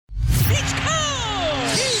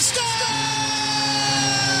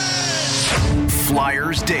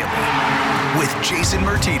Flyers Daily with Jason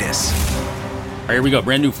Myrtetus. All right, here we go.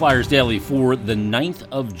 Brand new Flyers Daily for the 9th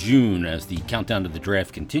of June as the countdown to the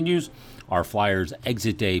draft continues. Our Flyers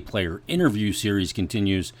Exit Day player interview series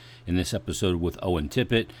continues in this episode with Owen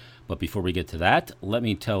Tippett. But before we get to that, let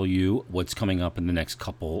me tell you what's coming up in the next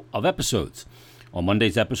couple of episodes. On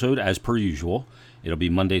Monday's episode, as per usual, it'll be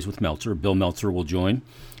Mondays with Meltzer. Bill Meltzer will join,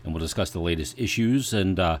 and we'll discuss the latest issues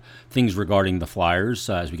and things regarding the Flyers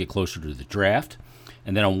as we get closer to the draft.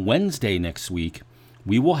 And then on Wednesday next week,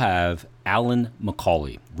 we will have Alan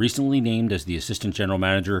McCauley, recently named as the Assistant General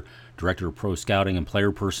Manager, Director of Pro Scouting and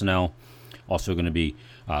Player Personnel. Also going to be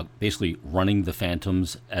basically running the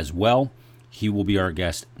Phantoms as well. He will be our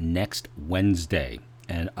guest next Wednesday.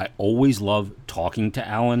 And I always love talking to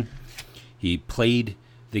Alan. He played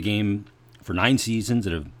the game for 9 seasons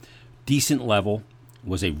at a decent level,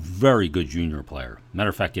 was a very good junior player. Matter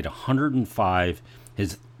of fact, he had 105,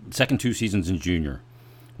 his second 2 seasons in junior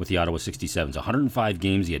with the Ottawa 67s. 105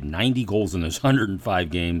 games, he had 90 goals in those 105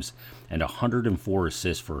 games and 104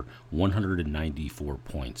 assists for 194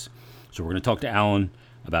 points. So we're going to talk to Alan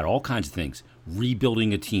about all kinds of things,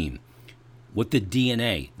 rebuilding a team, what the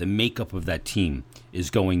DNA, the makeup of that team is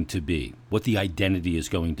going to be, what the identity is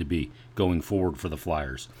going to be going forward for the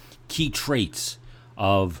Flyers, key traits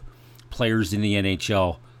of players in the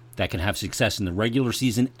NHL that can have success in the regular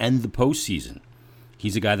season and the postseason.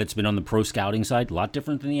 He's a guy that's been on the pro scouting side, a lot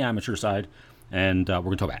different than the amateur side. And we're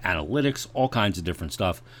going to talk about analytics, all kinds of different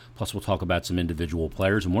stuff. Plus, we'll talk about some individual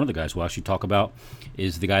players. And one of the guys we'll actually talk about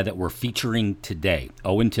is the guy that we're featuring today,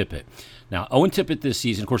 Owen Tippett. Now, Owen Tippett this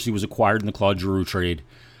season, of course, he was acquired in the Claude Giroux trade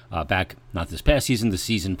back, not this past season, the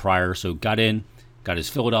season prior. So got in, got his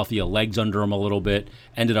Philadelphia legs under him a little bit,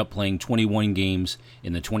 ended up playing 21 games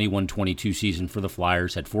in the 21-22 season for the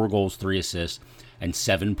Flyers, had 4 goals, 3 assists, and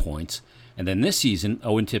 7 points. And then this season,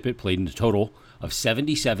 Owen Tippett played in a total of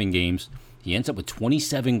 77 games. He ends up with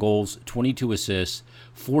 27 goals, 22 assists,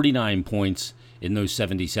 49 points in those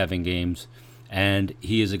 77 games. And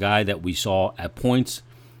he is a guy that we saw at points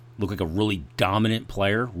look like a really dominant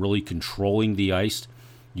player, really controlling the ice,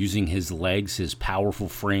 using his legs, his powerful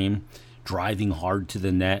frame, driving hard to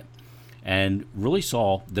the net, and really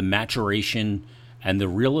saw the maturation and the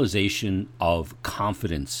realization of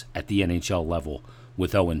confidence at the NHL level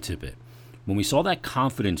with Owen Tippett. When we saw that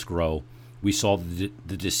confidence grow, we saw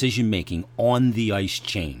the decision-making on the ice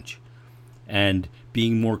change and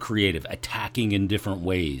being more creative, attacking in different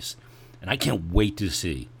ways. And I can't wait to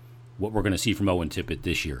see what we're going to see from Owen Tippett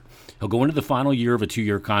this year. He'll go into the final year of a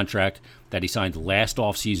 2-year contract that he signed last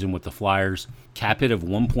offseason with the Flyers, cap hit of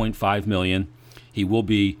 $1.5 million. He will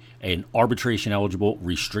be an arbitration-eligible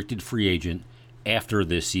restricted free agent after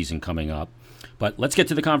this season coming up. But let's get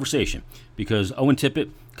to the conversation, because Owen Tippett,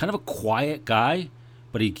 kind of a quiet guy,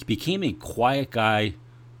 but he became a quiet guy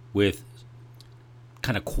with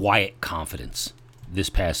kind of quiet confidence this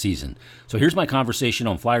past season. So here's my conversation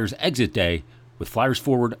on Flyers Exit Day with Flyers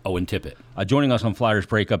forward Owen Tippett. Joining us on Flyers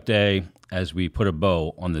Breakup Day as we put a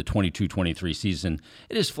bow on the 22-23 season,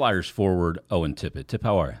 it is Flyers forward Owen Tippett. Tip,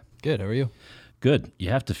 how are you? Good. How are you? Good. You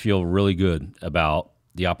have to feel really good about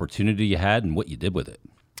the opportunity you had and what you did with it.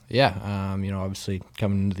 Yeah. Obviously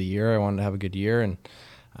coming into the year, I wanted to have a good year, and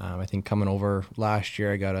I think coming over last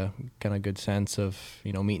year, I got a kind of good sense of,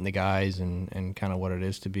 meeting the guys and kind of what it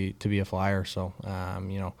is to be a Flyer. So,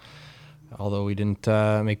 although we didn't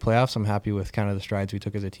make playoffs, I'm happy with kind of the strides we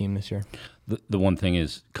took as a team this year. The one thing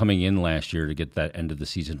is coming in last year to get that end of the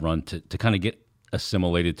season run to kind of get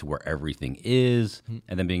assimilated to where everything is,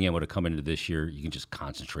 and then being able to come into this year, you can just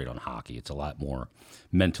concentrate on hockey. It's a lot more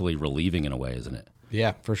mentally relieving in a way, isn't it?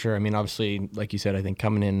 Yeah, for sure. I mean, obviously, like you said, I think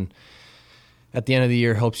coming in at the end of the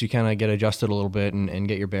year helps you kind of get adjusted a little bit and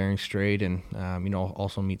get your bearings straight, and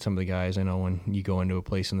also meet some of the guys. I know when you go into a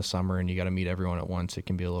place in the summer and you got to meet everyone at once, it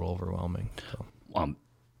can be a little overwhelming. So.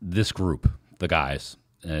 This group, the guys,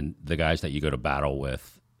 and the guys that you go to battle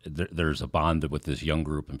with, there's a bond with this young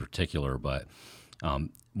group in particular, but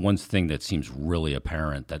one thing that seems really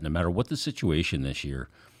apparent, that no matter what the situation this year,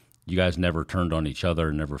 you guys never turned on each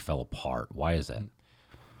other, never fell apart. Why is that?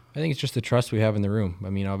 I think it's just the trust we have in the room. I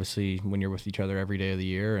mean, obviously, when you're with each other every day of the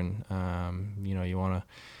year, and you want to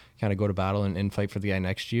kind of go to battle and fight for the guy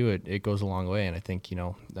next to you, it goes a long way. And I think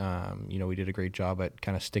we did a great job at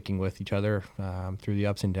kind of sticking with each other through the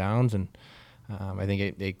ups and downs. And I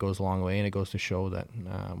think it goes a long way, and it goes to show that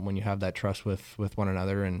when you have that trust with one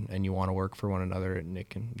another and you want to work for one another, and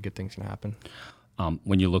good things can happen.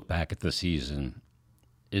 When you look back at the season,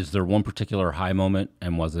 is there one particular high moment,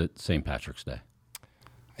 and was it St. Patrick's Day?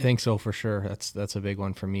 I think so, for sure. That's a big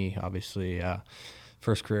one for me. Obviously,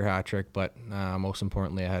 first career hat trick, but most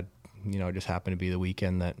importantly, I had it just happened to be the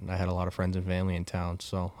weekend that I had a lot of friends and family in town.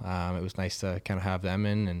 So it was nice to kind of have them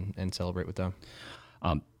in and celebrate with them.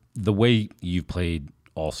 The way you've played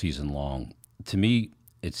all season long, to me,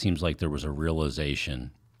 it seems like there was a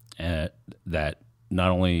realization that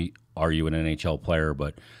not only are you an NHL player,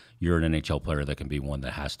 but you're an NHL player that can be one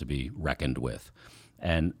that has to be reckoned with.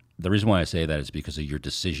 And the reason why I say that is because of your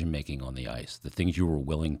decision-making on the ice, the things you were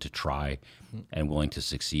willing to try and willing to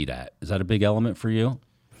succeed at. Is that a big element for you?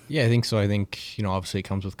 Yeah, I think so. I think, obviously it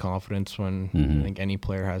comes with confidence when I think any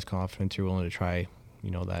player has confidence, you're willing to try,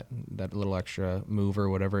 that little extra move or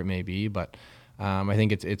whatever it may be. But I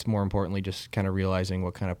think it's more importantly just kind of realizing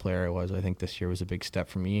what kind of player I was. I think this year was a big step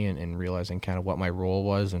for me and realizing kind of what my role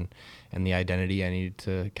was and the identity I needed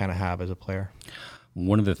to kind of have as a player.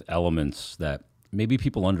 One of the elements that maybe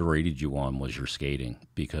people underrated you on was your skating,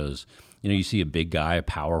 because you see a big guy, a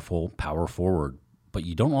power forward, but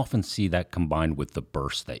you don't often see that combined with the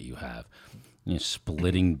burst that you have.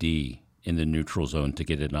 Splitting D in the neutral zone to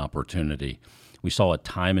get an opportunity. We saw it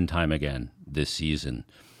time and time again this season.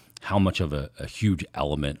 How much of a huge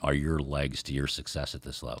element are your legs to your success at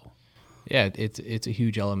this level? Yeah, it's a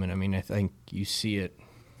huge element. I mean, I think you see it,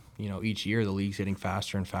 each year the league's getting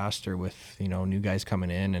faster and faster with, new guys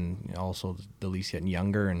coming in, and also the league's getting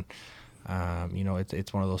younger. And,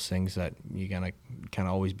 it's one of those things that you're going to kind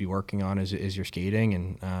of always be working on is your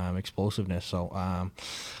skating and explosiveness. So I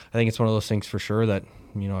think it's one of those things for sure that,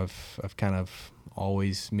 I've kind of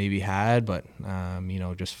always maybe had, but,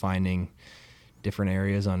 just finding different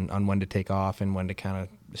areas on when to take off and when to kind of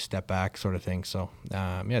step back sort of thing. So,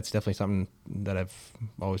 it's definitely something that I've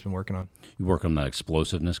always been working on. You work on that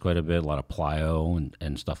explosiveness quite a bit, a lot of plyo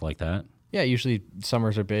and stuff like that? Yeah, usually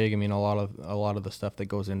summers are big. I mean, a lot of the stuff that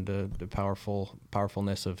goes into the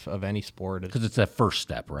powerfulness of any sport. Because it's that first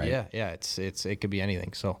step, right? Yeah, it could be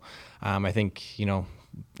anything. So, I think,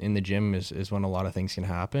 in the gym is when a lot of things can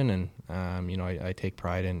happen. And, I take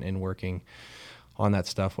pride in working on that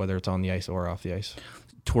stuff, whether it's on the ice or off the ice.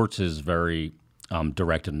 Torts is very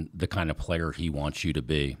direct in the kind of player he wants you to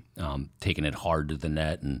be, taking it hard to the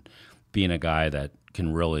net and being a guy that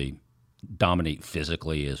can really dominate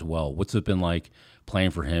physically as well. What's it been like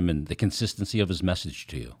playing for him and the consistency of his message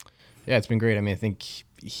to you? Yeah, it's been great. I mean, I think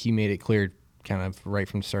he made it clear kind of right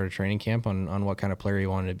from the start of training camp on what kind of player he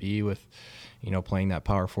wanted to be with, playing that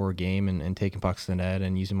power forward game and taking pucks to the net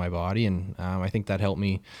and using my body. And I think that helped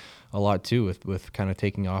me a lot too with kind of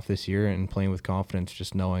taking off this year and playing with confidence,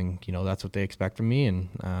 just knowing, that's what they expect from me. And,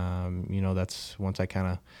 that's once I kind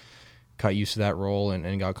of got used to that role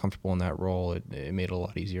and got comfortable in that role, it made it a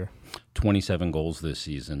lot easier. 27 goals this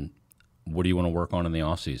season. What do you want to work on in the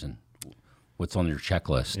off season? What's on your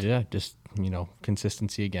checklist? Yeah, just,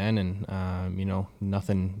 consistency again. And,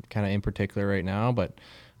 nothing kind of in particular right now, but,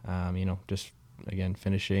 just again,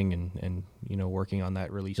 finishing and working on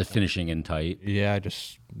that release. Just finishing in tight. Yeah,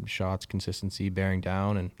 just shots, consistency, bearing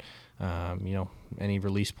down, and any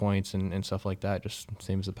release points and stuff like that. Just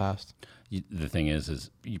same as the past. The thing is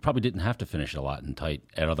you probably didn't have to finish a lot in tight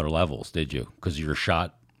at other levels, did you? Because your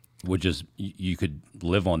shot would just you could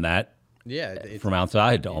live on that. Yeah, from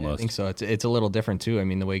outside almost. I think so. It's a little different too. I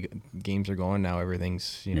mean, the way games are going now,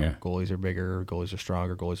 everything's goalies are bigger, goalies are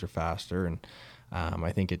stronger, goalies are faster, and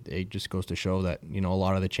I think it just goes to show that a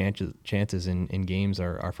lot of the chances in games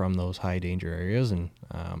are from those high danger areas, and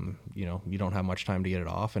you don't have much time to get it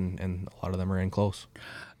off, and a lot of them are in close.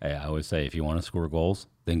 I always say, if you want to score goals,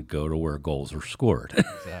 then go to where goals are scored.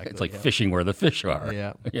 Exactly, it's like fishing where the fish are.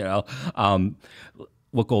 Yeah.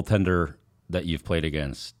 What goaltender that you've played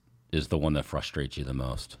against is the one that frustrates you the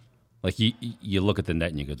most? Like you look at the net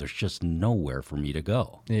and you go, there's just nowhere for me to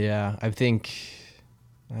go. Yeah, I think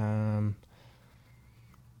there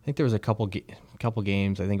was a couple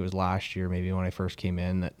games. I think it was last year, maybe when I first came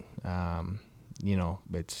in, that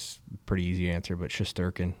it's pretty easy to answer, but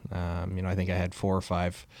Shesterkin. I think I had 4 or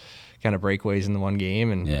 5 kind of breakaways in the one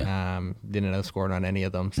game, and didn't outscore on any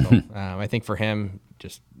of them. So I think for him,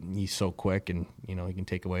 just he's so quick, and he can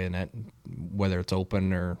take away the net, whether it's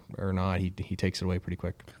open or not. He takes it away pretty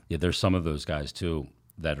quick. Yeah, there's some of those guys too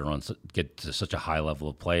that are get to such a high level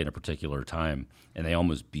of play in a particular time, and they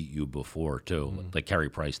almost beat you before too. Mm-hmm. Like Carey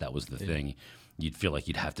Price, that was the thing. You'd feel like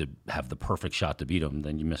you'd have to have the perfect shot to beat him,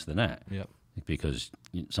 then you miss the net. Yep. Because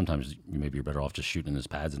sometimes maybe you're better off just shooting his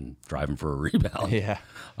pads and driving for a rebound. Yeah.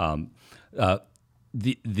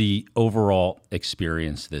 The overall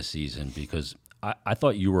experience this season, because I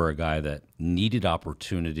thought you were a guy that needed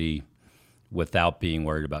opportunity without being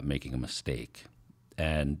worried about making a mistake,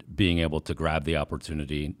 and being able to grab the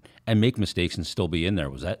opportunity and make mistakes and still be in there.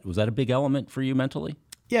 Was that a big element for you mentally?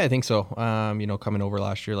 Yeah, I think so. Coming over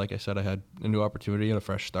last year, like I said, I had a new opportunity and a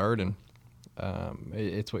fresh start, and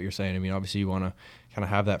it's what you're saying. I mean, obviously you want to kind of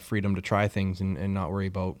have that freedom to try things and not worry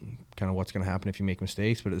about kind of what's going to happen if you make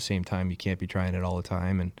mistakes, but at the same time, you can't be trying it all the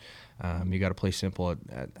time, and you got to play simple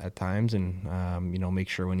at times, and make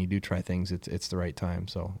sure when you do try things, it's the right time.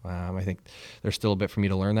 So I think there's still a bit for me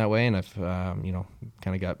to learn that way, and I've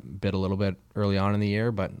kind of got bit a little bit early on in the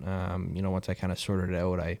year, but once I kind of sorted it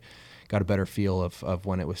out, I got a better feel of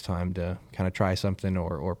when it was time to kind of try something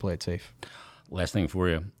or play it safe. Last thing for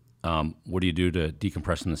you. What do you do to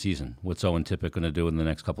decompress in the season? What's Owen Tippett going to do in the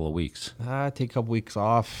next couple of weeks? Take a couple weeks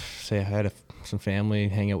off, say hi to some family,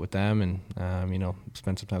 hang out with them, and,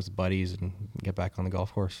 spend some time with buddies and get back on the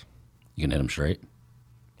golf course. You can hit them straight?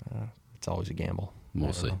 It's always a gamble.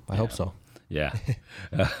 We'll see. I hope so. Yeah.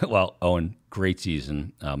 Well, Owen, great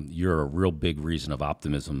season. You're a real big reason of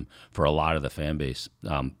optimism for a lot of the fan base.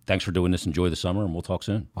 Thanks for doing this. Enjoy the summer, and we'll talk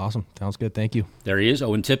soon. Awesome. Sounds good. Thank you. There he is,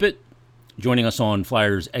 Owen Tippett, joining us on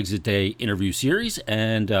Flyers Exit Day interview series,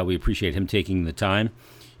 and we appreciate him taking the time.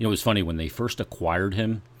 It was funny when they first acquired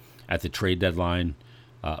him at the trade deadline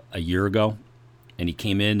a year ago, and he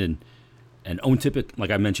came in, and Owen Tippett,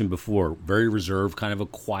 like I mentioned before, very reserved, kind of a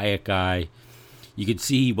quiet guy. You could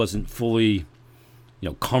see he wasn't fully,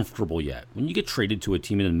 comfortable yet. When you get traded to a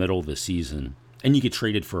team in the middle of the season, and you get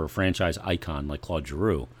traded for a franchise icon like Claude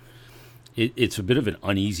Giroux, it's a bit of an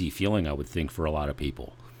uneasy feeling, I would think, for a lot of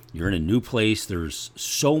people. You're in a new place. There's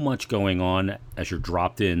so much going on as you're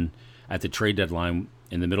dropped in at the trade deadline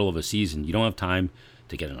in the middle of a season. You don't have time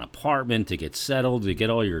to get an apartment, to get settled, to get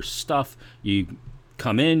all your stuff. You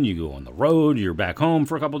come in, you go on the road, you're back home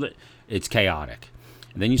for a couple of days. It's chaotic.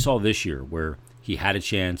 And then you saw this year where he had a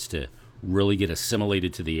chance to really get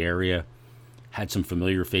assimilated to the area, had some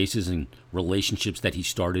familiar faces and relationships that he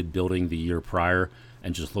started building the year prior,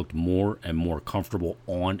 and just looked more and more comfortable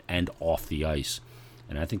on and off the ice.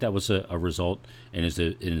 And I think that was a result in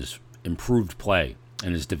his improved play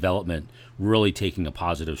and his development really taking a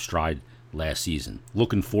positive stride last season.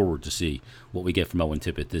 Looking forward to see what we get from Owen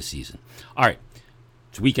Tippett this season. All right,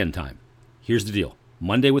 it's weekend time. Here's the deal.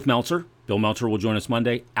 Monday with Meltzer. Bill Meltzer will join us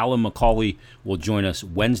Monday. Alan McCauley will join us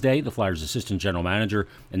Wednesday, the Flyers' assistant general manager.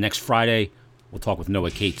 And next Friday, we'll talk with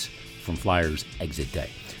Noah Cates from Flyers Exit Day.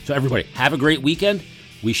 So everybody, have a great weekend.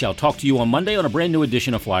 We shall talk to you on Monday on a brand new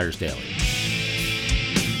edition of Flyers Daily.